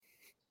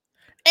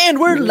And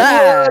we're What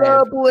live.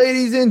 up,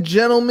 ladies and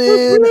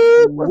gentlemen?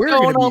 What's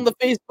going on the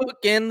Facebook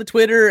and the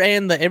Twitter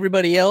and the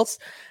everybody else?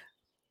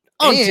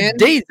 On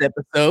today's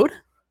episode,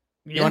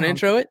 you want to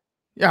intro it?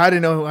 Yeah, I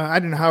didn't know how. I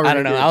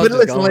don't know. But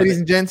listen, ladies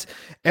and gents,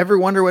 ever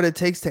wonder what it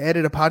takes to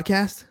edit a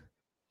podcast?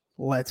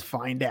 Let's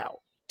find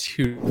out.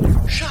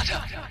 Shut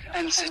up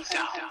and sit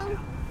down.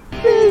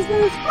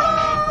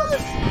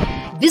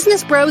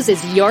 Business Bros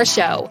is your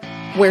show,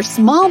 where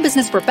small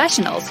business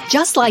professionals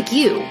just like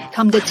you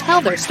come to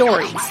tell their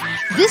stories.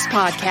 This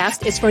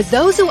podcast is for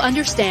those who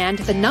understand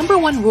the number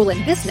one rule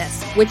in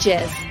business, which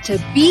is to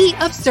be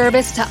of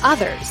service to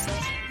others.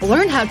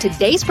 Learn how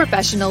today's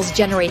professionals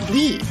generate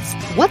leads,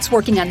 what's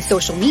working on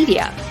social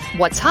media,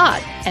 what's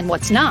hot and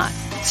what's not,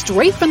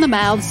 straight from the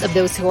mouths of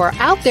those who are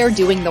out there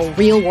doing the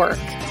real work.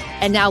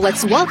 And now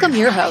let's welcome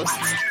your hosts,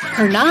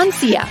 Hernan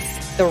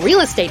CS, the real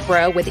estate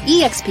bro with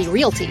eXp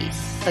Realty,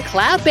 the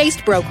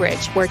cloud-based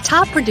brokerage where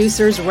top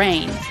producers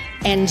reign,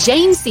 and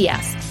James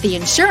CS, the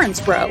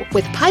insurance bro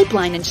with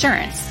Pipeline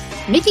Insurance,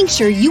 making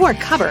sure you are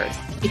covered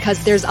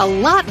because there's a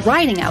lot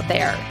riding out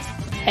there.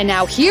 And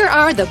now here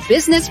are the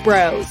Business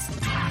Bros.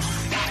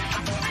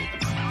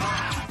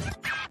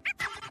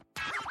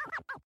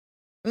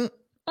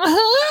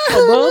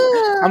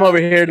 I'm over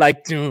here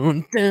like,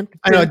 I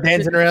know,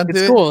 dancing around.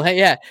 It's cool. Hey,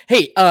 yeah.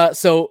 Hey,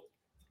 so,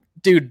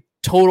 dude,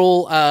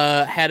 total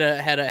had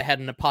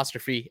an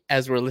apostrophe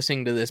as we're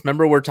listening to this.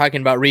 Remember, we're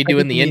talking about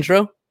redoing the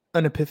intro.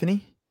 An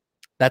epiphany.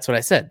 That's what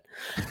I said.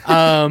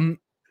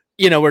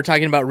 We're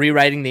talking about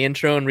rewriting the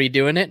intro and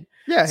redoing it.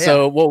 Yeah.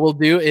 So what we'll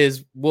do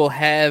is we'll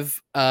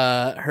have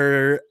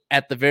her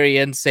at the very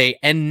end say,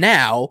 "And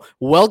now,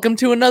 welcome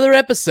to another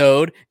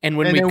episode." And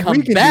when we come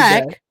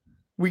back,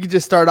 we can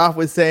just start off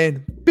with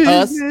saying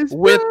us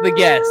with the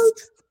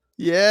guest.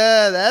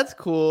 Yeah, that's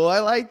cool. I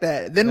like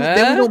that. Then we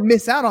don't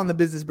miss out on the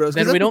Business Bros.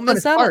 Then we don't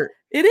miss out.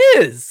 It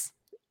is.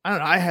 I don't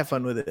know. I have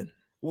fun with it.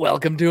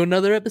 Welcome to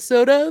another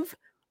episode of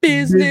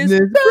Business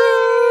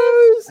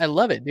Bros. I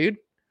love it, dude.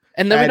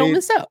 And then we don't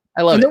miss out.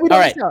 I love it. All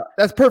right.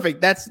 That's perfect.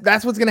 That's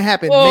what's going to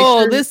happen.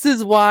 Oh, this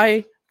is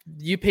why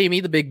you pay me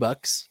the big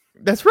bucks.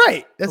 That's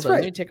right. That's right.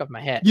 Let me take off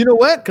my hat. You know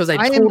what? Because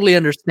I totally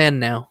understand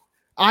now.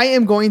 I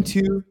am going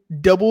to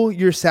double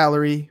your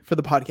salary for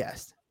the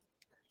podcast.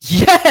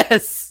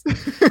 Yes.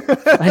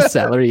 My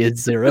salary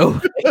is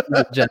 $0. Ladies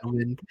and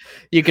gentlemen,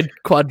 you could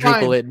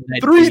quadruple it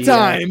 3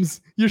 times.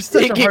 You're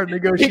such a hard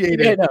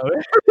negotiator.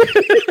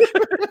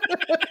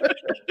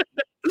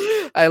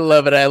 I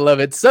love it. I love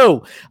it.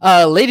 So,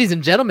 ladies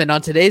and gentlemen,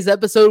 on today's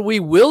episode, we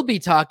will be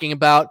talking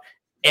about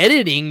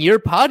editing your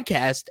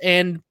podcast.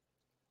 And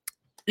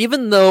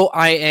even though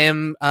I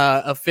am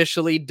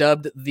officially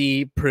dubbed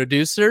the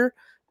producer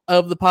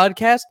of the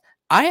podcast,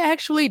 I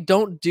actually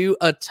don't do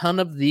a ton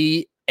of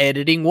the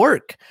editing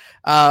work.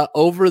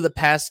 Over the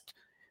past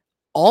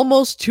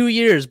almost 2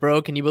 years,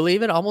 bro. Can you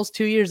believe it? Almost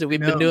 2 years that we've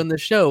been doing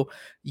this show.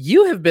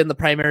 You have been the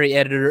primary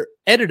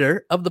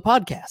editor of the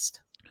podcast.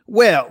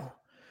 Well,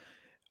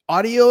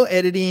 audio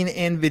editing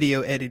and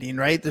video editing,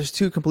 right? There's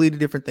 2 completely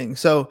different things.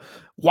 So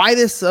why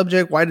this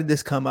subject? Why did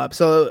this come up?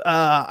 So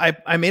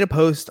I made a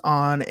post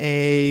on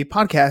a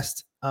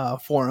podcast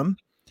forum,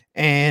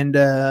 and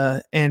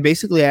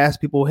basically I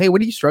asked people, hey,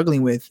 what are you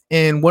struggling with?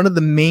 And one of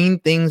the main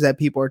things that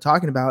people are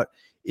talking about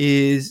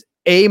is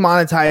A,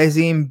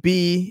 monetizing,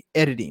 B,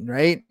 editing,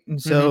 right? And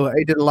so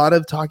I did a lot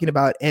of talking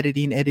about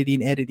editing,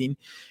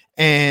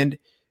 and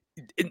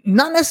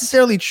not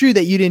necessarily true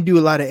that you didn't do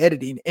a lot of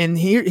editing. And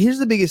here's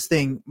the biggest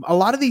thing. A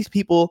lot of these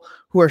people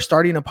who are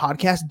starting a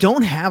podcast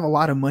don't have a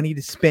lot of money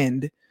to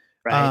spend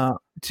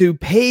to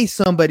pay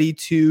somebody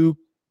to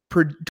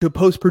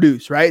post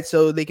produce, right?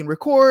 So they can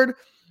record,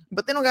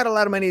 but they don't got a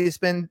lot of money to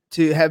spend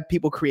to have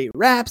people create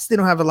raps. They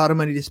don't have a lot of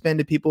money to spend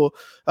to people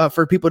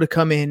for people to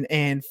come in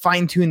and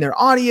fine tune their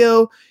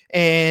audio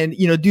and,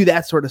 do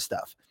that sort of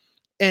stuff.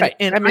 And,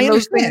 I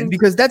understand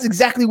because that's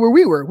exactly where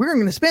we were. We weren't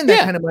going to spend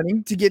that kind of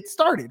money to get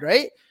started,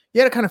 right? You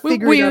had to kind of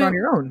figure it out on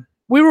your own.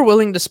 We were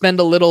willing to spend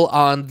a little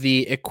on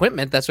the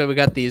equipment. That's why we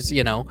got these,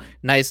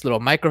 nice little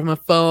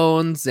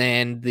microphones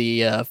and the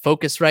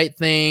Focusrite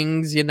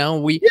things.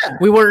 We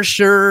weren't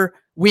sure.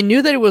 We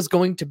knew that it was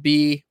going to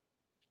be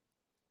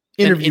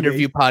an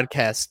interview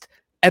podcast.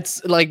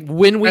 It's like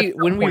when we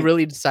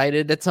really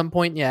decided at some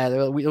point,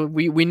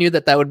 we knew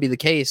that would be the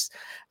case.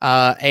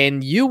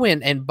 And you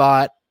went and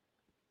bought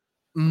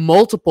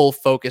multiple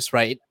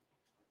Focusrite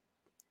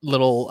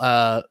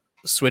little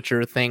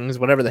switcher things,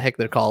 whatever the heck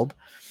they're called,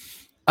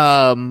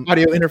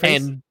 audio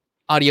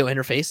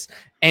interface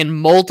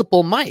and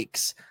multiple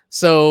mics.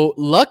 So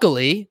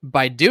luckily,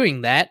 by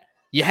doing that,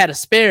 you had a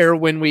spare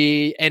when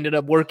we ended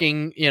up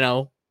working,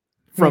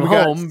 from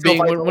home,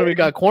 when we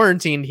got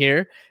quarantined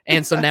here.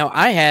 And so now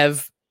I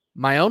have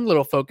my own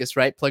little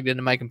Focusrite plugged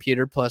into my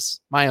computer plus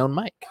my own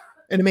mic.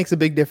 And it makes a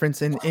big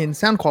difference in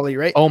sound quality,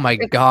 right? Oh my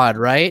God,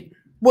 right?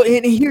 Well,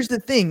 and here's the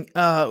thing,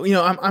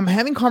 I'm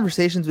having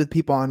conversations with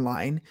people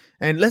online,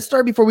 and let's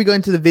start before we go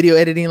into the video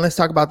editing. Let's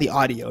talk about the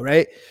audio,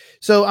 right?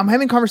 So I'm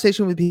having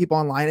conversation with people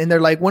online, and they're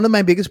like, one of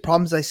my biggest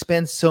problems, I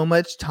spend so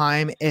much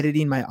time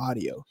editing my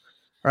audio.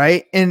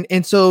 right?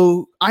 And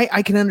so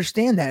I can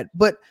understand that.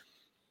 But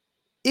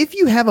if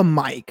you have a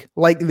mic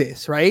like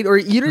this, right? Or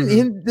you don't,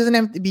 it doesn't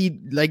have to be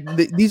like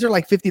these are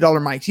like $50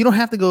 mics. You don't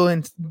have to go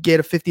and get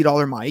a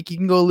 $50 mic. You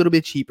can go a little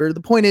bit cheaper.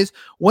 The point is,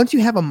 once you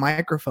have a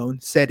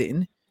microphone set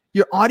in,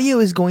 your audio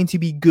is going to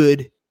be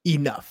good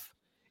enough.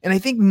 And I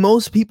think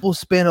most people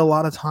spend a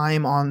lot of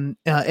time on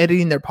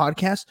editing their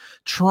podcast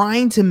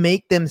trying to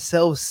make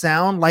themselves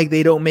sound like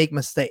they don't make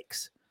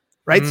mistakes,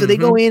 right? So they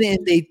go in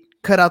and they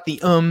cut out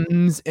the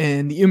ums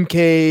and the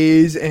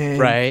MKs and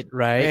right,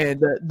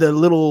 and the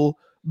little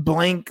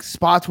blank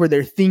spots where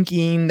they're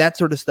thinking, that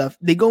sort of stuff.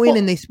 They go in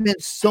and they spend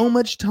so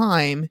much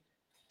time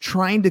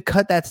trying to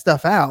cut that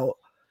stuff out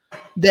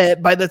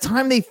that by the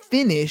time they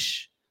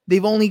finish,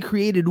 they've only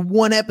created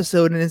one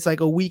episode and it's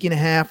like a week and a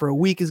half or a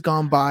week has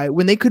gone by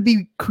when they could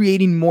be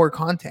creating more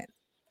content.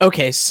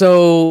 Okay,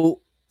 so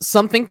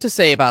something to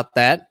say about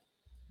that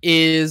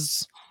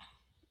is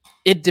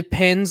it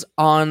depends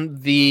on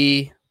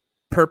the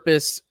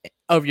purpose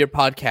of your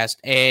podcast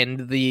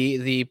and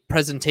the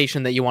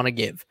presentation that you want to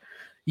give.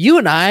 You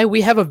and I,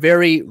 we have a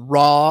very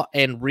raw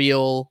and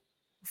real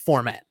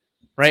format,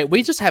 right?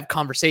 We just have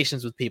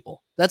conversations with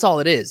people. That's all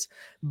it is.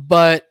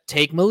 But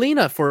take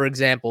Melina, for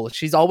example.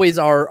 She's always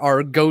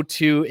our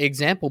go-to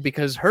example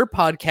because her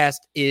podcast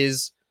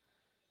is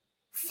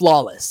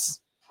flawless,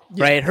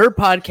 right? Her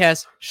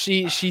podcast,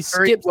 she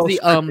skips the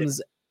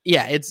ums.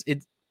 Yeah,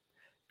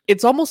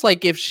 it's almost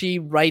like if she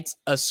writes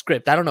a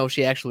script. I don't know if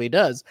she actually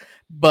does,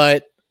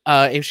 but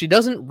if she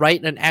doesn't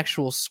write an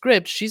actual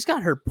script, she's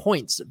got her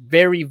points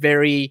very,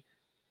 very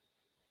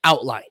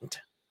outlined.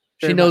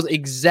 She knows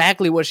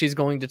exactly what she's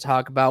going to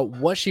talk about,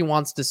 what she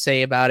wants to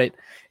say about it,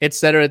 et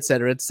cetera, et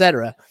cetera, et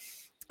cetera.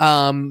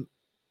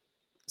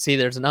 See,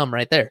 there's an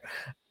right there.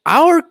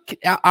 Our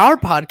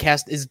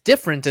podcast is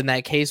different in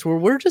that case where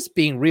we're just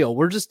being real.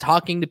 We're just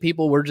talking to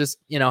people. We're just,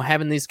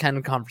 having these kind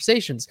of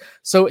conversations.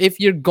 So if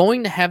you're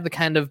going to have the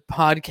kind of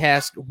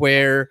podcast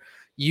where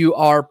you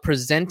are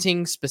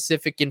presenting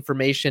specific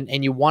information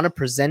and you want to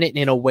present it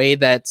in a way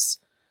that's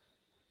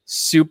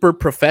super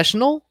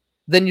professional,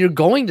 then you're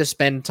going to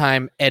spend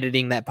time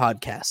editing that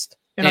podcast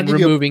and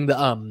removing the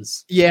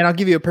ums. Yeah, and I'll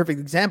give you a perfect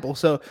example.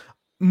 So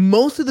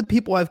most of the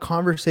people I've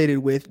conversated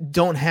with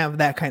don't have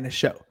that kind of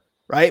show,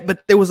 right?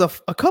 But there was a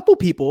couple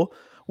people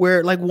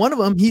where, like, one of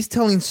them, he's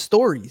telling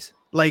stories,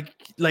 like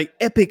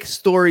epic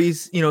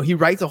stories. He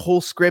writes a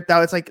whole script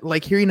out. It's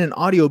like hearing an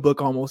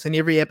audiobook almost, and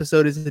every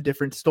episode is a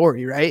different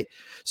story, right?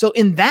 So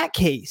in that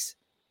case,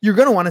 you're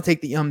going to want to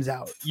take the ums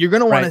out. You're going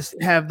to want to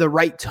have the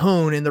right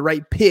tone and the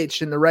right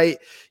pitch and the right,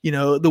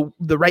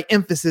 the right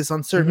emphasis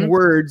on certain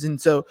words. And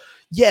so,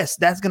 yes,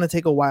 that's going to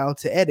take a while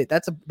to edit.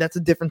 That's a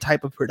different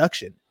type of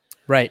production.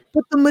 Right.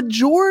 But the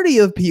majority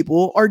of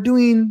people are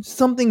doing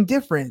something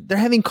different. They're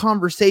having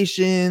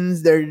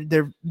conversations.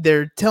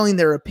 They're telling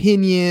their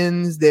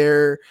opinions.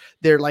 They're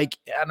like,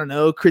 I don't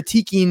know,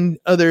 critiquing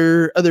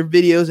other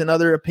videos and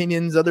other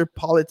opinions, other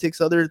politics,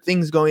 other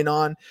things going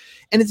on.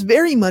 And it's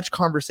very much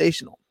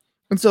conversational.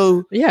 And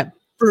so, yeah,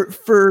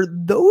 for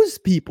those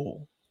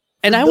people,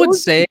 and I would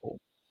say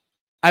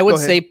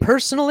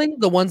personally,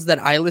 the ones that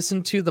I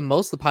listen to the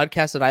most, the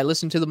podcasts that I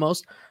listen to the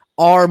most,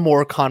 are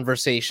more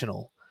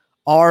conversational,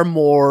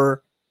 aren't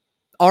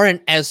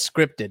as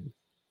scripted.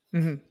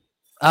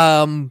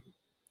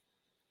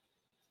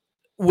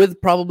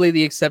 With probably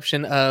the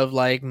exception of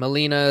like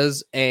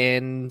Melina's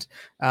and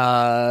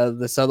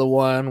this other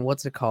one.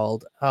 What's it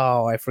called?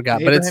 Oh, I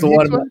forgot. But it's the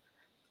one.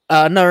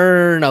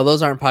 No,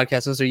 those aren't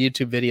podcasts. Those are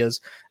YouTube videos.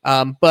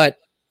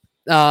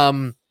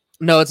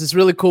 No, it's this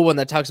really cool one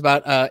that talks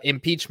about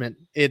impeachment.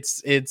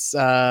 It's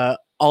all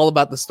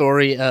about the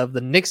story of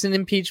the Nixon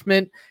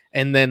impeachment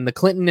and then the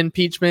Clinton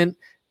impeachment.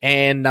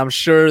 And I'm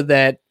sure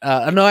that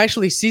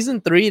actually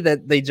season 3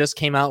 that they just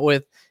came out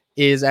with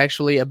is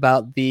actually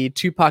about the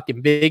Tupac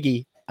and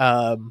Biggie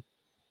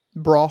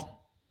brawl.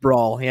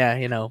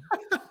 Yeah,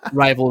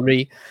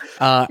 rivalry.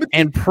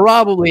 And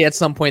probably at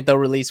some point they'll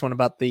release one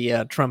about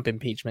the Trump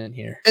impeachment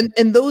here.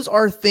 And those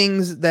are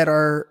things that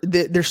are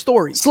they're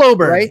stories. Slow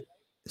burn, right?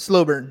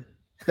 Slow burn.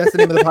 That's the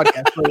name of the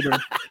podcast. Slow burn.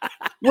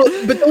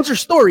 Well, but those are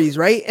stories,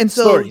 right? And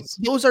so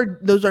those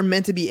are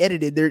meant to be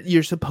edited.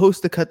 You're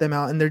supposed to cut them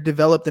out, and they're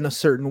developed in a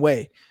certain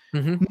way.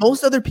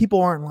 Most other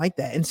people aren't like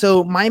that. And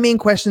so my main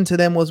question to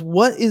them was,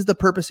 what is the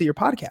purpose of your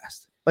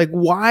podcast? Like,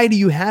 why do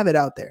you have it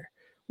out there?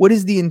 What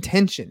is the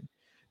intention?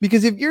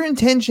 Because if your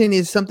intention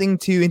is something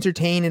to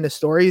entertain in a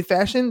story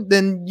fashion,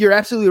 then you're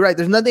absolutely right.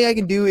 There's nothing I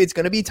can do. It's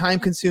going to be time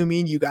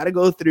consuming. You got to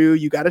go through,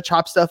 you got to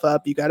chop stuff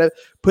up. You got to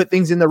put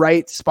things in the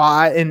right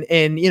spot. And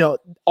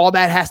all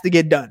that has to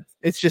get done.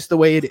 It's just the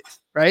way it is.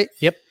 Right.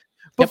 Yep.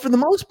 But for the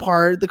most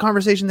part, the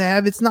conversation they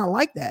have, it's not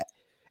like that.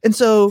 And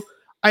so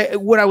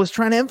what I was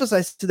trying to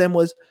emphasize to them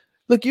was,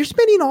 look, you're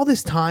spending all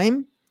this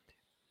time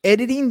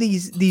editing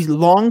these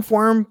long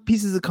form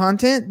pieces of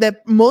content that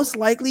most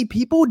likely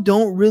people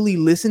don't really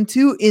listen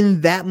to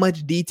in that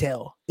much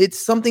detail. It's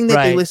something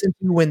that they listen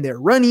to when they're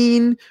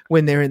running,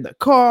 when they're in the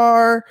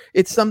car.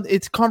 It's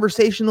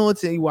conversational.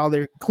 It's while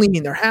they're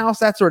cleaning their house,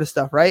 that sort of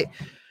stuff. Right.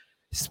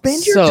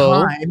 Spend your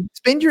time,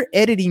 spend your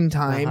editing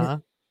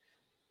time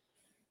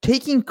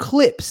taking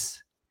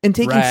clips and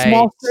taking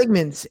small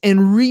segments and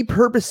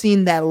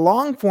repurposing that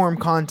long form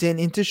content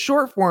into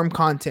short form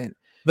content.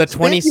 The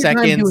 20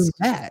 seconds,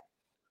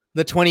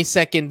 the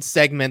 20-second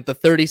segment, the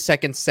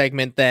 30-second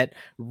segment that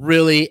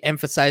really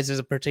emphasizes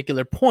a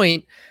particular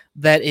point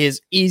that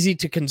is easy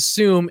to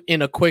consume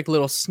in a quick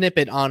little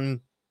snippet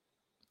on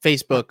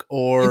Facebook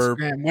or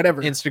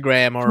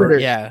Instagram or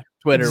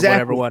Twitter,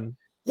 whatever one.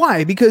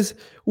 Why? Because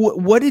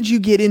what did you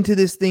get into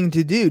this thing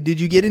to do? Did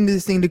you get into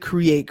this thing to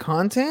create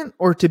content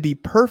or to be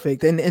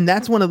perfect? And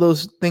that's one of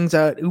those things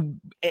that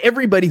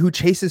everybody who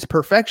chases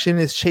perfection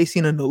is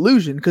chasing an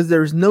illusion, because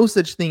there's no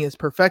such thing as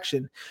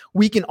perfection.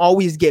 We can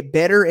always get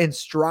better and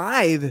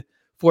strive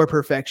for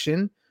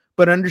perfection,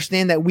 but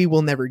understand that we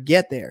will never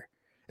get there.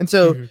 And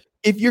so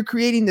if you're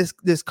creating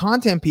this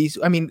content piece,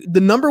 I mean, the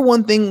number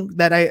one thing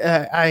that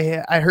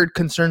I heard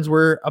concerns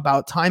were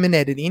about time and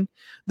editing.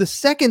 The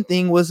second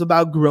thing was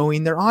about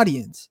growing their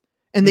audience,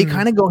 and they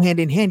kind of go hand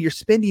in hand. You're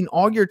spending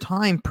all your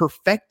time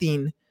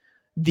perfecting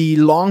the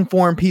long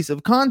form piece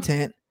of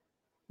content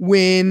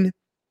when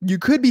you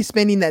could be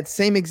spending that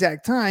same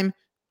exact time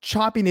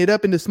chopping it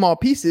up into small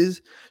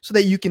pieces so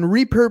that you can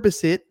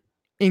repurpose it,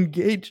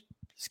 engage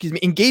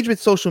with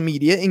social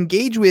media,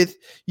 engage with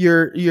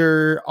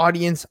your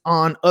audience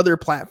on other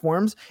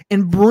platforms,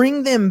 and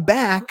bring them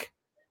back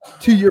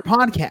to your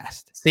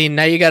podcast. See,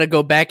 now you got to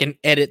go back and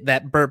edit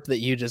that burp that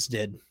you just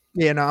did.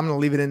 Yeah, no, I'm going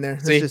to leave it in there.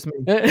 That's just me.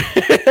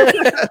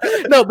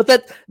 No, but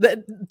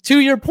that to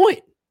your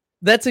point,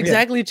 that's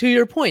exactly to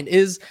your point,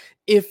 is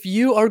if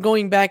you are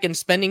going back and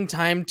spending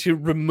time to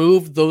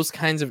remove those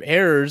kinds of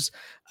errors,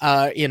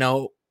 and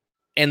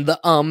the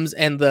ums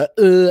and the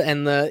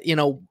and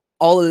the,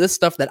 all of this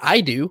stuff that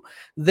I do,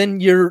 then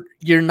you're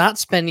not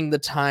spending the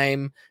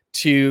time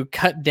to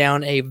cut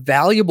down a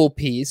valuable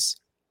piece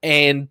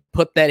and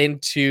put that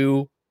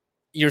into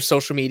your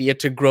social media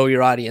to grow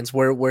your audience,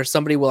 where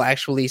somebody will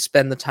actually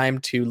spend the time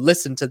to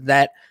listen to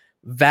that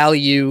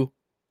value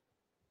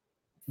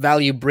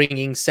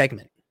bringing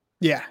segment.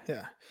 Yeah.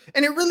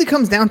 And it really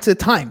comes down to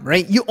time,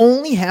 right? You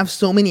only have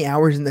so many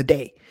hours in the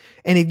day.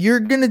 And if you're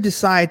going to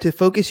decide to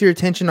focus your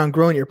attention on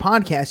growing your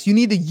podcast, you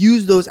need to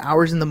use those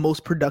hours in the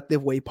most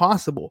productive way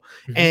possible.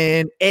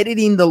 And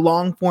editing the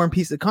long form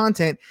piece of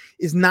content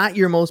is not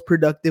your most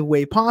productive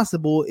way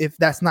possible if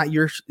that's not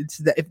your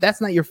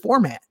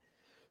format.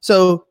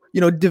 So,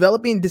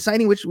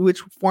 deciding which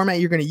format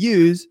you're going to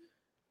use,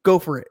 go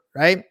for it,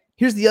 right?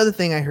 Here's the other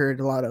thing I heard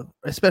a lot of,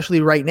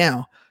 especially right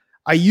now.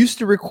 I used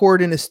to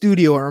record in a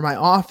studio or my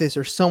office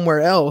or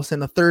somewhere else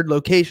in a third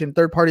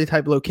party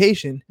type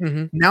location.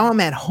 Now I'm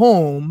at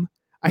home.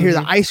 I hear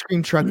the ice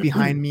cream truck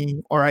behind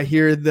me, or I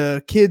hear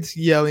the kids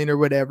yelling or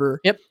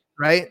whatever. Yep.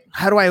 Right.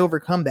 How do I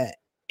overcome that?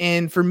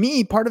 And for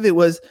me, part of it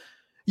was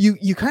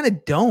you kind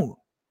of don't.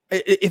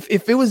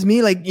 If it was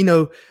me,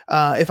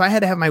 if I had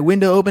to have my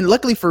window open,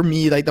 luckily for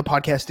me, like the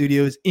podcast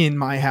studio is in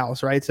my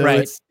house, right? So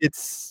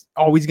it's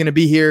always going to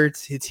be here.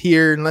 It's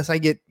here unless I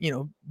get,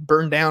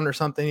 burned down or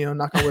something,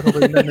 knock on wood,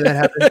 hopefully none of that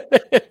happens.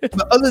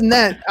 But other than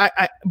that,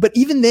 but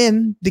even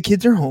then the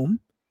kids are home,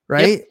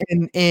 right?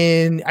 Yep.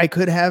 And I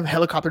could have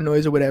helicopter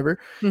noise or whatever.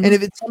 And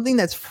if it's something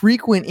that's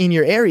frequent in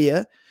your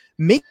area,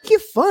 make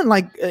it fun,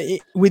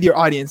 with your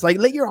audience,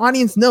 let your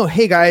audience know,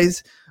 hey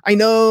guys, I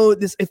know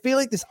this. I feel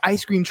like this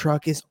ice cream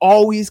truck is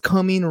always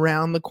coming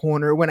around the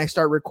corner when I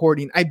start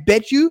recording. I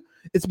bet you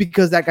it's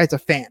because that guy's a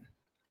fan,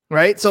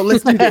 right? So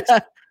let's do this.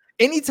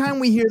 Anytime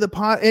we hear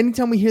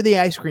the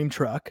ice cream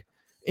truck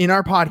in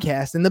our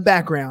podcast in the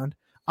background,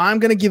 I'm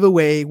going to give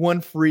away one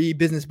free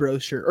Business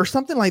Bros shirt or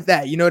something like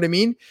that. You know what I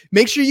mean?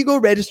 Make sure you go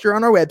register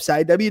on our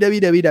website,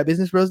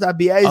 www.businessbros.biz,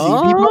 be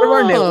part of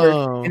our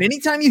network. And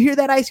anytime you hear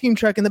that ice cream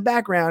truck in the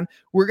background,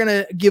 we're going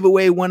to give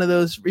away one of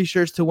those free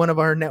shirts to one of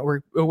our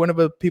network or one of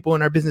the people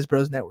in our Business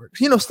Bros network.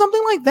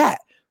 Something like that,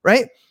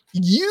 right?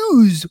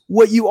 Use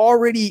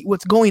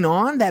what's going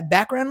on, that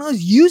background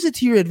noise, use it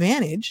to your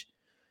advantage.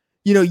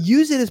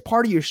 Use it as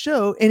part of your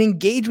show and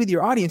engage with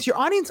your audience. Your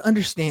audience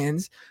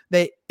understands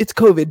that it's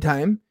COVID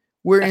time.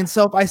 We're in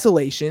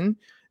self-isolation.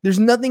 There's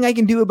nothing I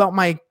can do about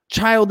my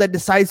child that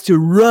decides to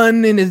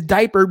run in his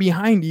diaper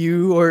behind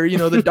you, or,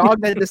 the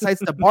dog that decides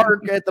to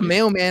bark at the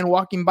mailman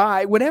walking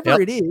by, whatever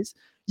it is.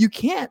 You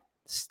can't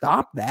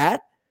stop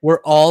that.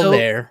 We're all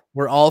there.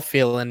 We're all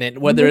feeling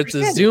it, whether it's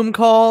a Zoom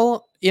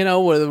call,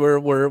 whether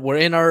we're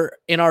in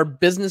our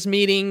business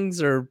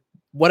meetings or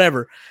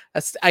whatever.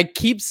 I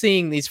keep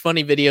seeing these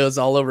funny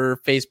videos all over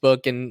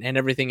Facebook and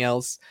everything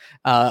else.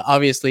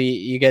 Obviously,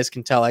 you guys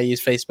can tell I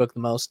use Facebook the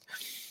most.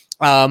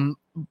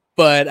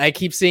 But I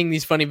keep seeing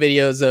these funny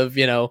videos of,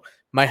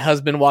 my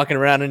husband walking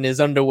around in his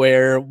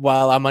underwear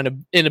while I'm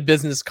in a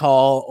business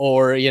call,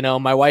 or,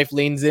 my wife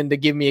leans in to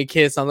give me a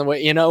kiss on the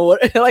way,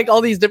 like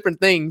all these different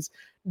things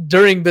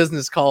during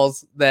business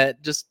calls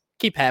that just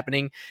keep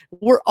happening.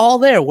 We're all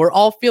there. We're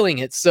all feeling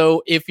it.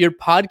 So if your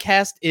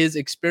podcast is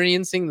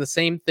experiencing the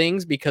same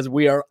things because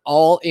we are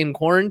all in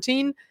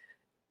quarantine,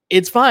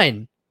 it's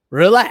fine.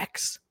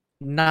 Relax.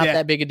 Not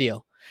that big a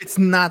deal. It's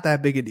not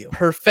that big a deal.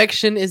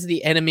 Perfection is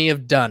the enemy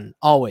of done.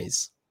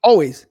 Always.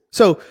 Always.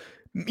 So,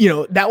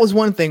 that was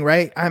one thing,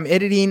 right? I'm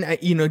editing,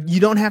 you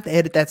don't have to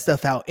edit that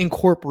stuff out.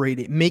 Incorporate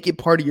it, make it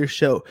part of your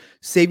show,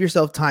 save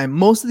yourself time.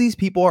 Most of these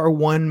people are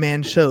one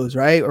man shows,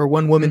 right? Or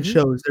one woman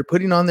shows. They're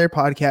putting on their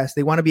podcast.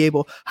 They want to be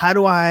able, how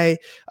do I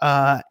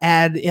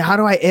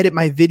edit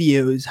my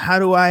videos? How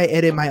do I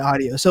edit my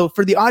audio? So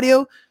for the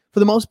audio, for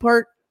the most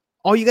part,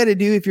 all you got to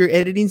do if you're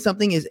editing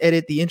something is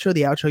edit the intro,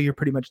 the outro, you're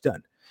pretty much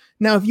done.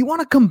 Now, if you want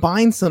to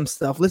combine some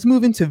stuff, let's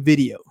move into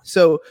video.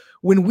 So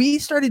when we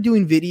started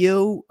doing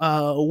video,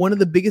 one of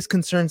the biggest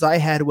concerns I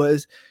had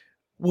was,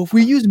 well, if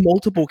we use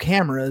multiple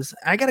cameras,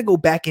 I got to go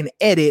back and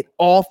edit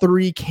all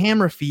 3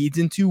 camera feeds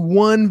into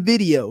one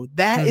video.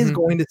 That is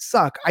going to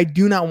suck. I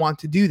do not want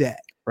to do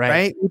that.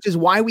 Right? Which is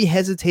why we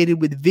hesitated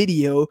with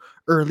video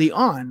early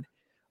on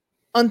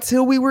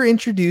until we were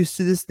introduced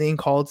to this thing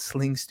called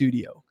Sling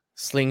Studio.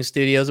 Sling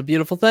Studio is a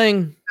beautiful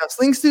thing. Now,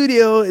 Sling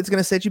Studio, it's going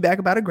to set you back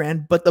about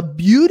 $1,000, but the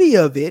beauty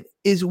of it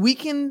is we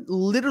can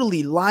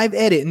literally live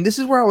edit. And this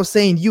is where I was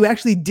saying you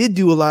actually did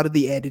do a lot of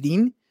the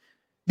editing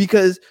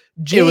because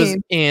James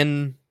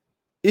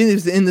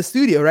is in the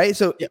studio, right?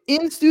 So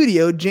in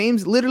studio,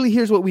 James, literally,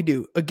 here's what we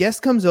do. A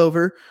guest comes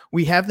over,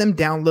 we have them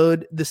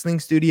download the Sling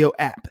Studio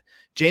app.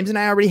 James and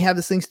I already have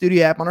the Sling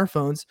Studio app on our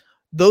phones.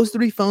 Those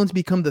 3 phones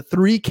become the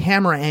 3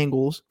 camera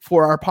angles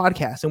for our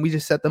podcast, and we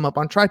just set them up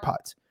on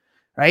tripods.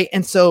 Right.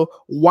 And so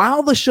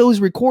while the show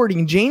is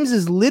recording, James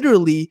is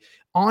literally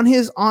on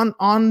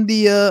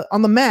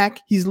the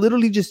Mac. He's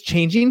literally just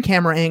changing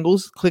camera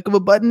angles, click of a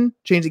button,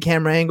 change the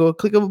camera angle,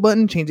 click of a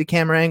button, change the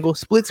camera angle,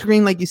 split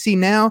screen like you see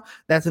now.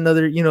 That's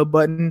another,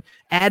 button.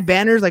 Add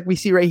banners like we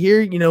see right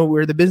here,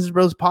 where the Business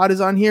Bros pod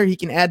is on here. He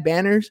can add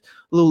banners,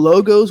 little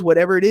logos,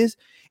 whatever it is.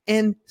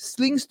 And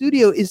Sling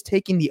Studio is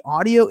taking the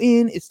audio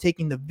in, it's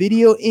taking the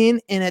video in.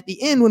 And at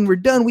the end, when we're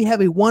done, we have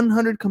a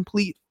 100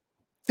 complete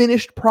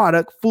finished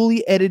product,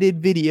 fully edited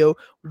video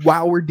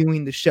while we're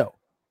doing the show.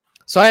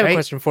 So I have a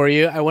question for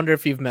you. I wonder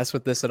if you've messed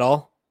with this at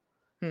all.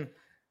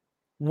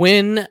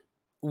 When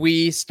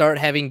we start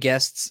having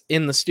guests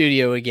in the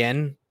studio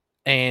again,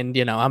 and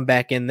I'm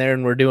back in there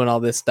and we're doing all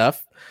this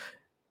stuff,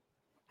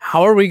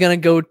 how are we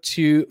going to go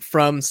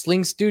from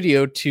Sling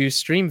Studio to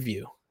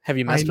StreamView? Have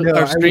you messed with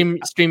StreamYard?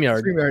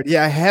 StreamYard?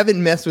 Yeah, I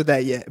haven't messed with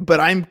that yet,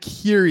 but I'm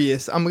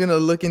curious. I'm going to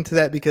look into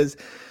that because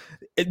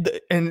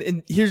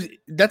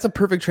that's a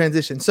perfect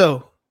transition.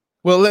 So,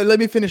 let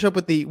me finish up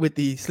with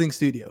the Sling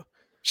Studio.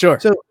 Sure.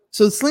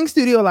 So Sling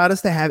Studio allowed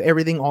us to have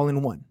everything all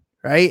in one,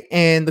 right?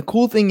 And the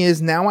cool thing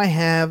is now I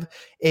have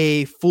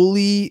a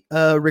fully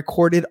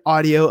recorded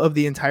audio of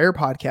the entire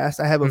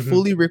podcast. I have a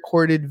fully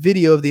recorded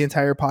video of the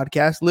entire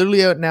podcast.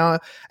 Literally now,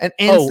 and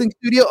Sling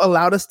Studio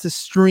allowed us to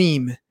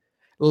stream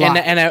live.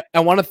 And I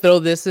want to throw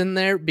this in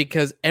there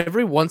because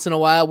every once in a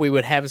while we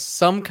would have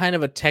some kind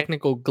of a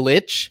technical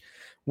glitch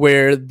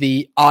where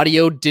the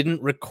audio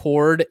didn't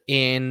record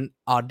in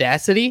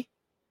Audacity,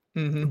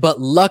 but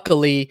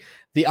luckily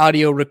the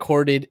audio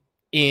recorded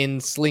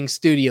in Sling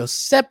Studio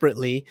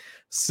separately,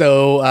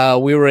 so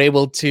we were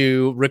able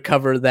to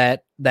recover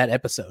that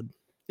episode.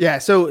 Yeah,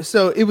 so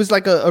it was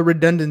like a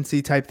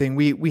redundancy type thing.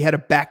 We had a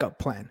backup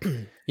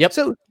plan. Yep.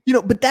 So,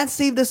 but that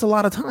saved us a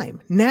lot of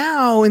time.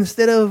 Now,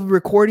 instead of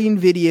recording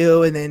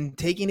video and then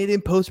taking it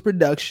in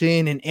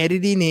post-production and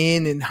editing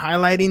in and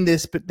highlighting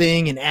this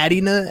thing and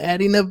adding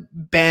a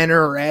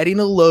banner or adding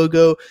a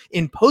logo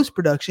in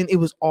post-production, it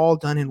was all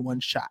done in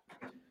one shot.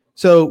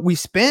 So we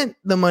spent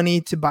the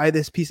money to buy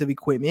this piece of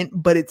equipment,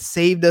 but it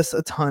saved us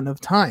a ton of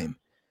time,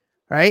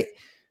 right?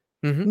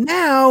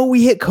 Now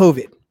we hit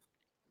COVID.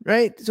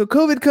 Right. So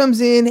COVID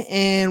comes in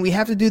and we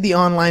have to do the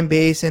online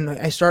base. And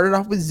I started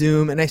off with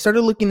Zoom and I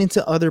started looking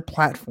into other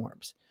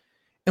platforms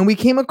and we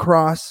came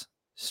across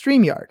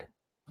StreamYard.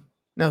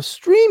 Now,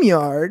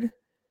 StreamYard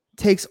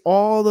takes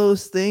all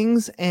those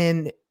things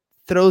and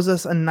throws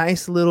us a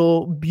nice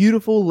little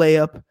beautiful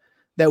layup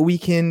that we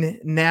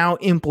can now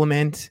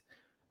implement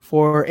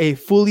for a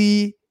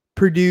fully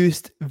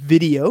produced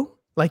video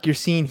like you're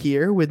seeing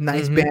here with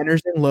nice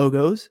banners and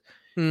logos,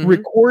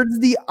 records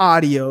the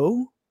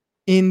audio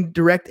in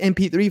direct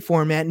MP3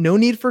 format, no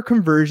need for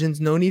conversions,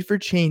 no need for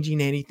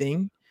changing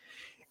anything.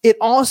 It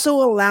also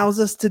allows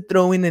us to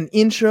throw in an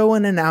intro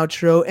and an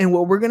outro. And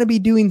what we're going to be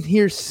doing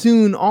here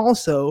soon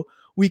also,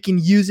 we can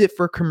use it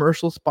for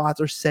commercial spots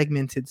or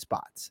segmented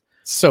spots.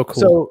 So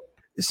cool.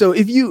 So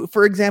if you,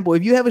 for example,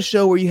 if you have a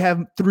show where you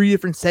have 3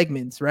 different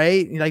segments,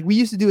 right? Like we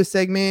used to do a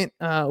segment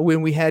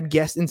when we had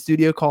guests in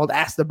studio called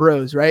Ask the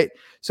Bros, right?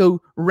 So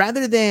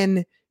rather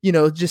than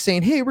just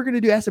saying, hey, we're going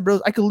to do Ask the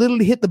Bros, I could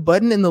literally hit the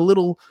button and the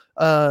little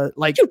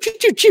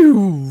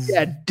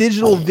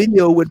digital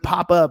video would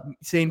pop up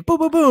saying, boom,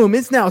 boom, boom,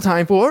 it's now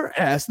time for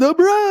Ask the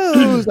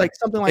Bros, like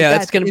something like that. Yeah,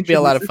 that's going to be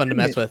a lot of fun to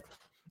mess with.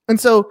 And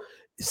so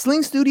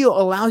Sling Studio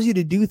allows you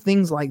to do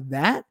things like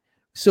that.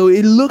 So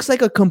it looks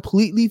like a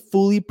completely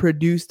fully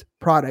produced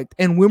product.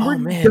 And when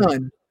we're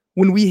done,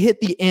 when we hit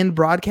the end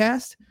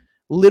broadcast,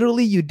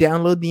 literally you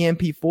download the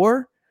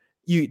MP4,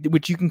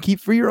 which you can keep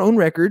for your own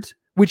records.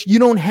 which you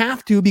don't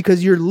have to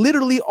because you're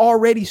literally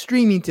already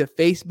streaming to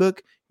Facebook,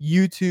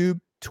 YouTube,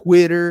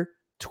 Twitter,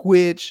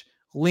 Twitch,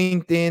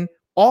 LinkedIn,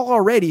 all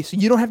already. So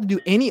you don't have to do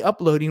any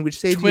uploading, which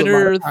saves you a lot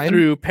Twitter of time.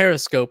 through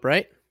Periscope,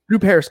 right? Through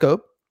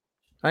Periscope,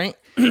 right?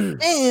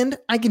 And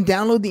I can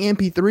download the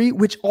MP3,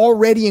 which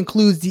already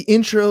includes the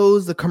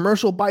intros, the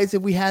commercial bites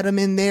if we had them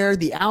in there,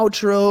 the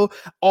outro,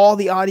 all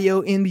the audio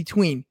in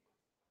between.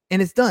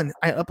 And it's done.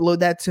 I upload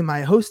that to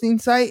my hosting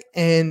site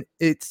and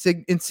it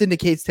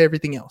syndicates to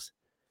everything else.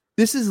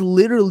 This is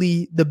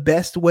literally the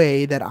best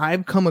way that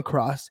I've come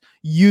across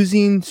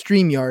using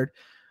StreamYard.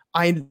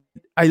 I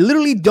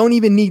literally don't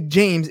even need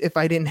James if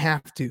I didn't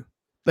have to.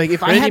 Like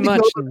if I had to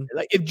go,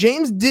 like if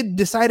James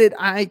decided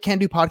I can't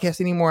do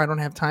podcasts anymore, I don't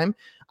have time,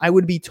 I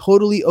would be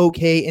totally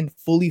okay and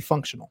fully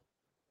functional,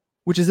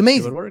 which is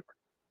amazing. It would work.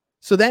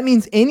 So that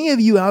means any of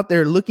you out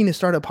there looking to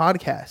start a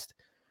podcast,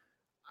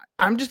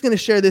 I'm just going to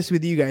share this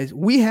with you guys.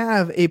 We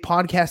have a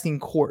podcasting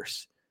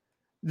course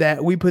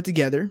that we put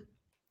together,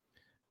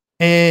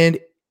 and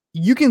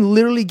you can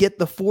literally get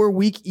the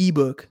 4-week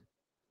ebook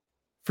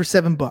for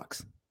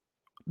 $7.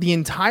 The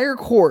entire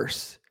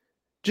course,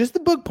 just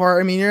the book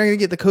part. I mean, you're not going to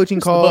get the coaching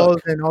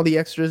calls and all the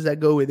extras that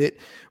go with it,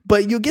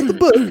 but you'll get the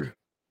book,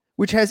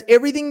 which has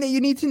everything that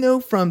you need to know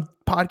from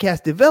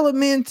podcast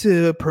development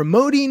to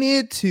promoting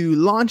it to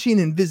launching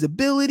and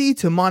visibility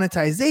to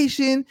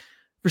monetization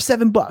for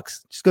 $7.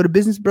 Just go to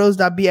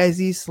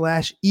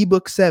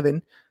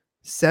businessbros.biz/ebook7,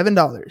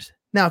 $7.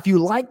 Now, if you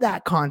like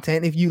that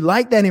content, if you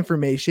like that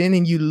information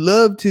and you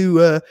love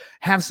to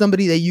have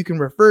somebody that you can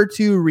refer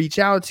to, reach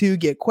out to,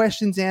 get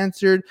questions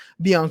answered,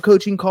 be on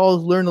coaching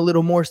calls, learn a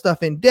little more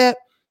stuff in depth,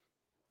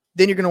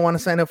 then you're going to want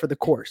to sign up for the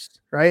course,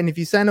 right? And if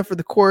you sign up for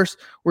the course,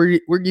 we're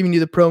giving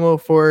you the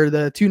promo for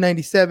the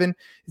 $297.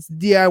 It's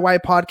DIY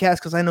podcast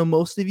because I know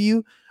most of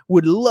you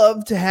would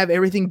love to have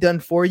everything done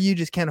for you,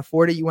 just can't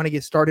afford it. You want to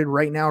get started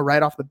right now,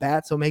 right off the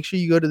bat. So make sure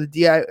you go to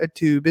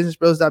to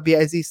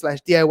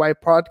businessbros.biz/DIY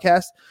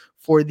podcast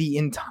for the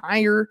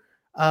entire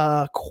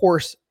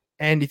course.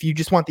 And if you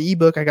just want the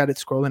ebook, I got it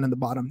scrolling on the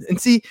bottom. And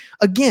see,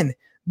 again,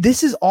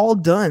 this is all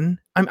done.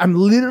 I'm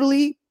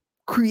literally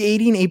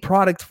creating a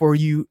product for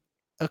you,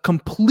 a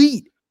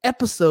complete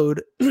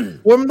episode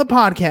from the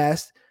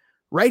podcast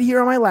right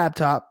here on my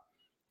laptop,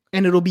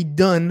 and it'll be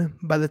done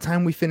by the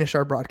time we finish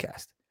our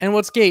broadcast. And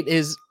what's great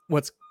is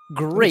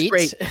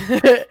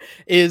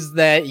is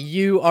that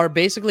you are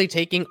basically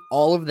taking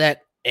all of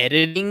that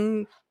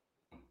editing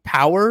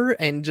power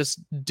and just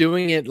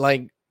doing it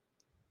like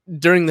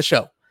during the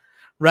show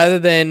rather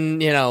than,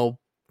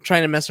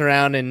 trying to mess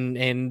around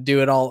and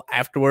do it all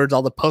afterwards,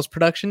 all the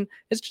post-production.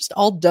 It's just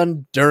all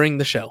done during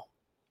the show.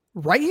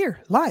 Right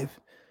here, live.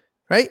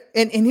 Right.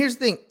 And here's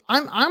the thing.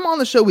 I'm on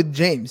the show with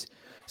James.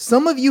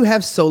 Some of you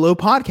have solo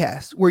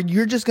podcasts where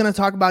you're just going to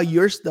talk about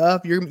your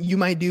stuff. You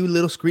might do a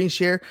little screen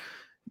share.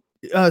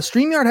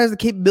 StreamYard has the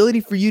capability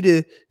for you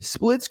to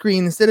split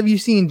screen. Instead of you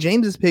seeing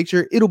James's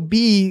picture, it'll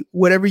be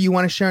whatever you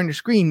want to share on your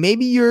screen.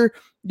 Maybe you're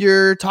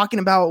talking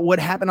about what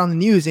happened on the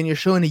news and you're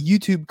showing a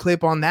YouTube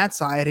clip on that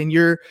side, and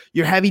you're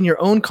having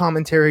your own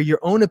commentary, your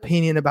own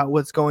opinion about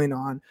what's going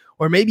on.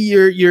 Or maybe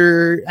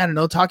you're I don't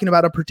know, talking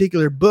about a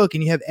particular book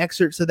and you have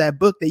excerpts of that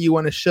book that you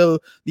want to show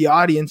the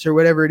audience or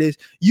whatever it is.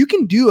 You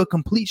can do a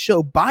complete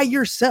show by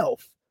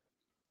yourself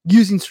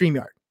using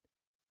StreamYard.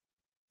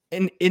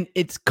 And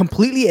it's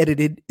completely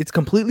edited. It's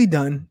completely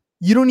done.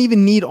 You don't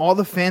even need all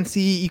the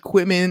fancy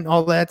equipment,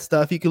 all that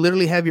stuff. You can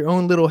literally have your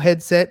own little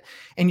headset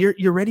and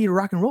you're ready to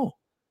rock and roll.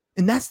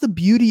 And that's the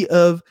beauty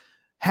of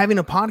having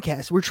a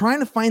podcast. We're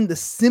trying to find the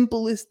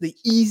simplest, the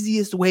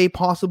easiest way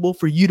possible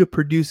for you to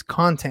produce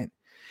content.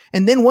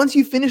 And then once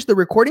you finish the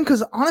recording,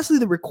 because honestly,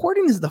 the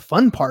recording is the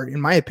fun part,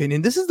 in my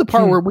opinion. This is the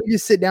part where we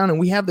just sit down and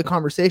we have the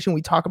conversation.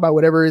 We talk about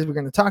whatever it is we're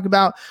going to talk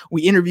about.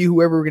 We interview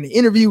whoever we're going to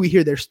interview. We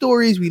hear their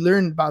stories. We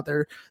learn about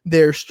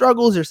their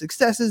struggles, their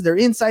successes, their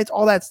insights,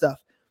 all that stuff.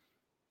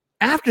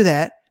 After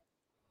that,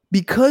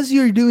 because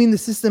you're doing the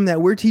system that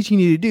we're teaching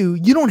you to do,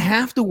 you don't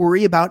have to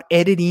worry about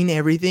editing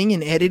everything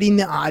and editing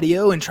the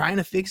audio and trying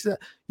to fix it.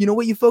 You know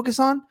what you focus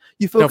on?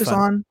 You focus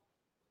on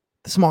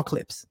the small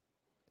clips.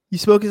 You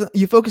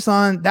focus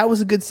on, that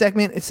was a good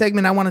segment.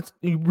 I want to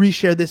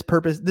reshare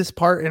this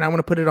part, and I want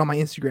to put it on my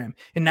Instagram.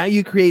 And now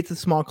you create the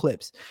small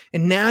clips.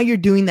 And now you're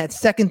doing that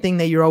second thing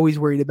that you're always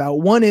worried about.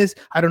 One is,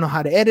 I don't know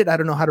how to edit. I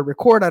don't know how to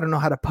record. I don't know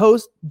how to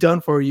post. Done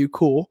for you.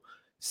 Cool.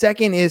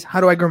 Second is, how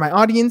do I grow my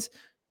audience?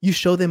 You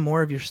show them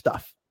more of your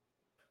stuff.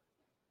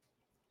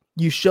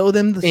 You show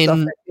them the stuff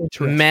that's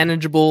interesting.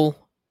 Manageable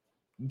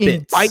bits.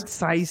 In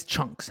bite-sized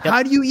chunks. Yep.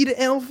 How do you eat an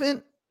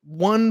elephant?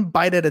 One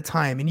bite at a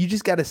time. And you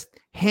just got to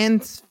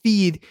hand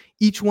feed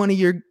each one of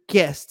your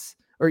guests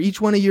or each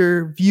one of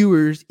your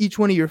viewers, each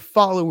one of your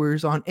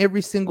followers on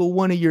every single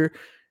one of your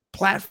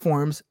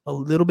platforms a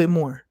little bit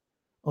more,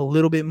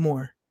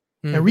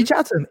 and reach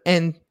out to them.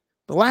 And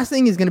the last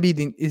thing is going to be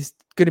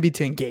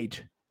to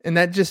engage. And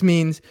that just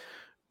means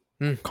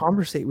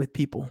conversate with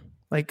people,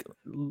 like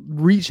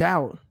reach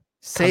out,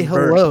 say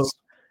hello,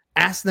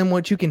 ask them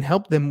what you can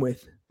help them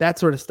with, that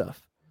sort of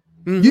stuff.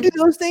 You do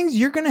those things,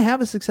 you're going to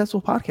have a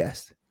successful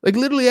podcast. Like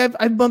literally,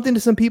 I've bumped into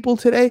some people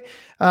today,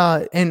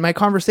 and my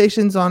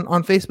conversations on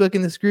Facebook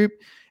in this group,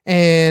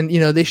 and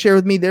they share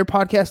with me their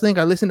podcast link.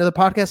 I listen to the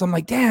podcast. I'm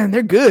like, damn,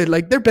 they're good.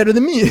 Like they're better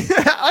than me.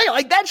 I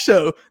like that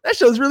show. That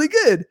show's really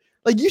good.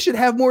 Like you should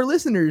have more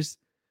listeners,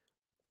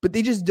 but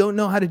they just don't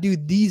know how to do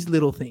these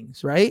little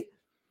things, right?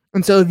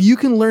 And so if you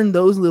can learn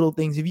those little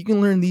things, if you can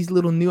learn these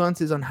little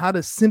nuances on how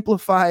to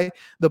simplify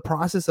the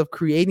process of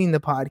creating the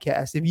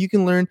podcast, if you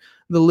can learn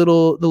the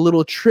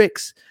little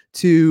tricks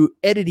to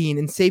editing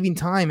and saving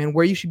time and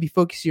where you should be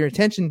focusing your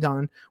attention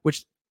on,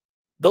 which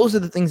those are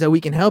the things that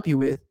we can help you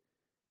with.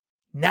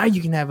 Now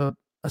you can have a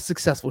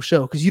successful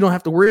show because you don't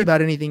have to worry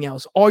about anything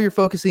else. All you're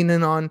focusing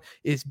in on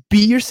is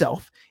be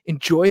yourself,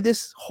 enjoy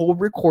this whole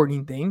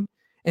recording thing.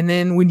 And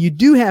then when you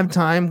do have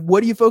time,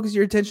 what do you focus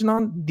your attention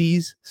on?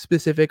 These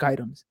specific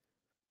items.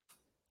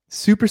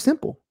 Super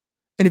simple.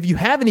 And if you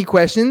have any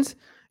questions,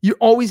 you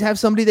always have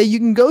somebody that you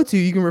can go to.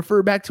 You can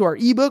refer back to our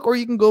ebook, or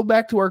you can go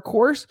back to our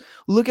course,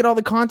 look at all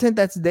the content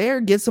that's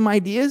there, get some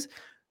ideas.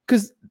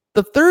 Because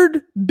the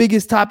third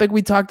biggest topic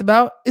we talked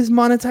about is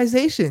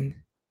monetization.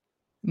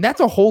 And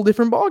that's a whole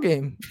different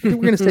ballgame. I think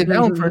we're going to stay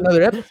down for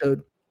another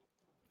episode.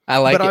 I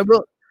like it.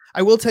 But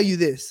I will tell you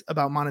this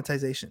about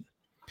monetization.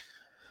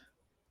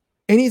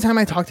 Anytime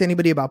I talk to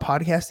anybody about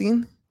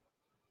podcasting,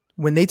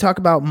 when they talk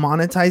about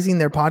monetizing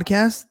their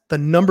podcast, the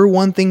number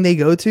one thing they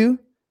go to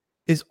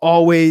is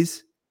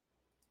always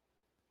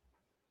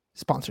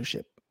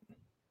sponsorship.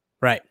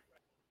 Right.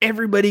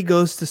 Everybody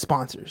goes to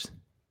sponsors.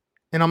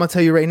 And I'm going to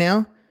tell you right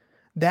now,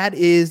 that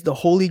is the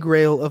holy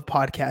grail of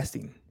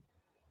podcasting.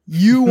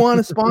 You want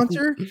a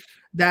sponsor?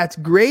 That's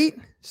great.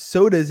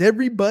 So does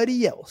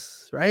everybody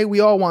else, right? We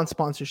all want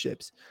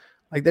sponsorships.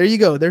 Like, there you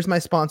go. There's my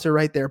sponsor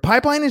right there.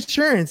 Pipeline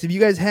Insurance. If you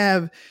guys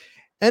have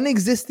an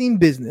existing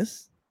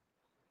business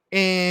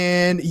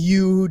and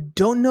you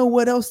don't know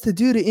what else to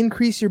do to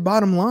increase your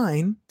bottom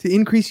line, to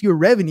increase your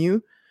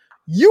revenue,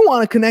 you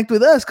want to connect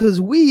with us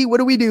because what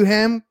do we do,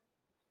 Ham?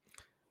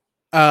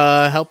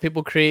 Help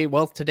people create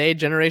wealth today,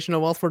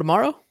 generational wealth for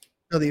tomorrow?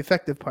 No, the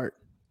effective part.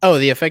 Oh,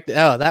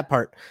 that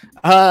part.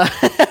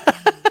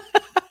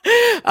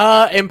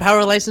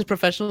 Empower licensed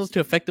professionals to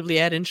effectively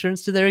add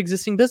insurance to their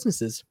existing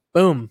businesses.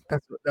 Boom.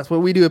 That's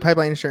what we do at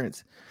Pipeline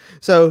Insurance.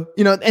 So,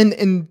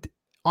 and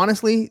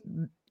honestly,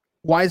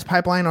 why is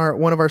Pipeline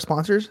one of our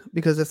sponsors?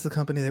 Because that's the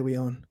company that we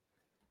own.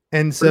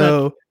 And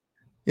so,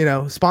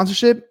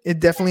 sponsorship, it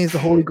definitely is the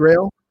holy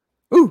grail.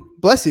 Ooh,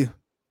 bless you.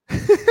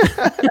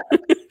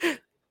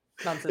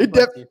 It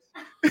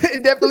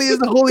definitely is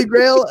the holy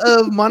grail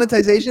of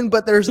monetization,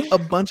 but there's a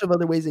bunch of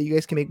other ways that you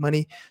guys can make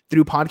money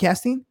through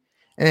podcasting.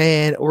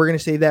 And we're going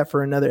to save that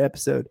for another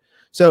episode.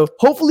 So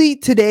hopefully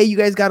today you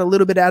guys got a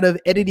little bit out of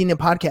editing a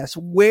podcast,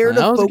 where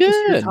to focus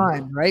your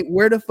time, right?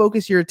 Where to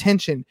focus your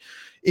attention.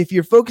 If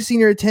you're focusing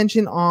your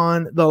attention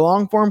on the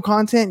long form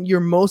content, you're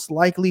most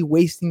likely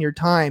wasting your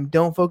time.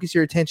 Don't focus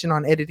your attention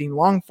on editing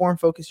long form,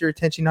 focus your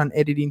attention on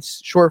editing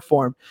short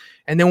form.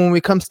 And then when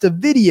it comes to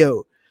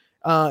video,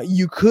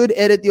 you could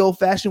edit the old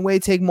fashioned way,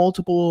 take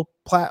multiple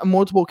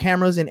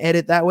cameras and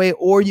edit that way,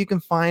 or you can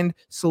find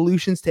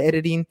solutions to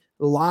editing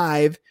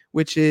live,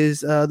 which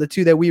is the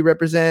two that we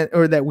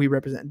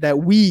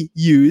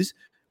use.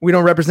 We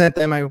don't represent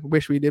them. I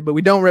wish we did, but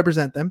we don't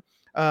represent them.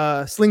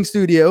 Sling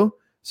Studio.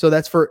 So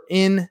that's for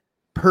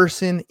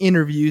in-person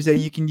interviews that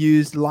you can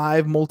use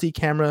live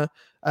multi-camera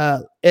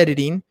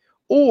editing,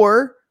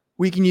 or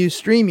we can use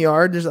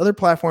StreamYard. There's other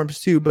platforms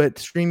too, but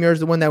StreamYard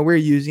is the one that we're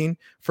using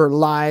for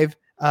live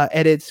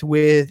edits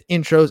with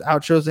intros,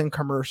 outros, and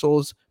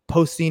commercials,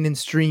 posting and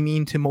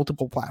streaming to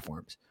multiple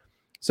platforms.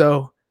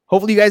 So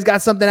hopefully you guys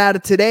got something out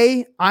of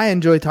today. I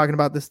enjoy talking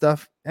about this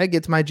stuff. That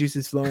gets my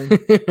juices flowing.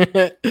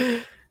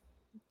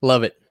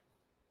 Love it.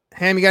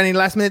 Ham, you got any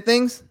last minute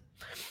things?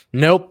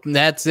 Nope,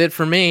 that's it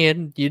for me.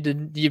 And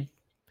you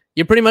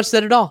pretty much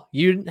said it all.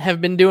 You have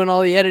been doing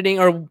all the editing,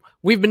 or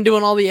we've been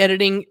doing all the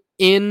editing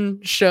in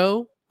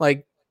show,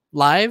 like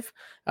live,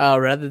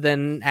 rather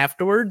than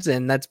afterwards.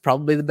 And that's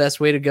probably the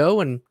best way to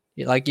go. And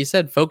like you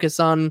said, focus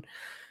on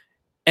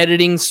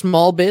editing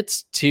small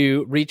bits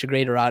to reach a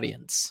greater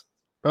audience.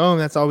 Boom,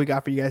 that's all we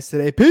got for you guys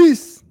today.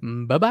 Peace.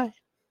 Bye-bye.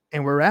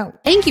 And we're out.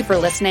 Thank you for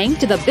listening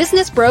to the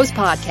Business Bros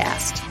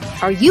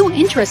Podcast. Are you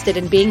interested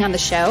in being on the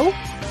show?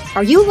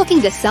 Are you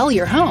looking to sell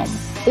your home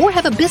or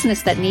have a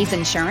business that needs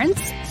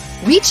insurance?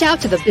 Reach out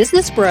to the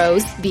Business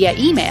Bros via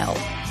email,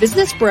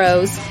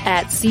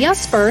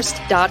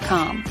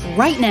 businessbros@seeusfirst.com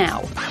right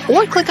now,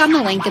 or click on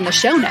the link in the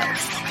show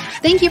notes.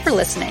 Thank you for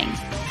listening.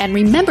 And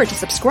remember to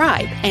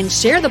subscribe and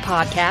share the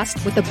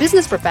podcast with the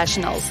business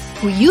professionals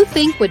who you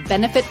think would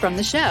benefit from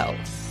the show.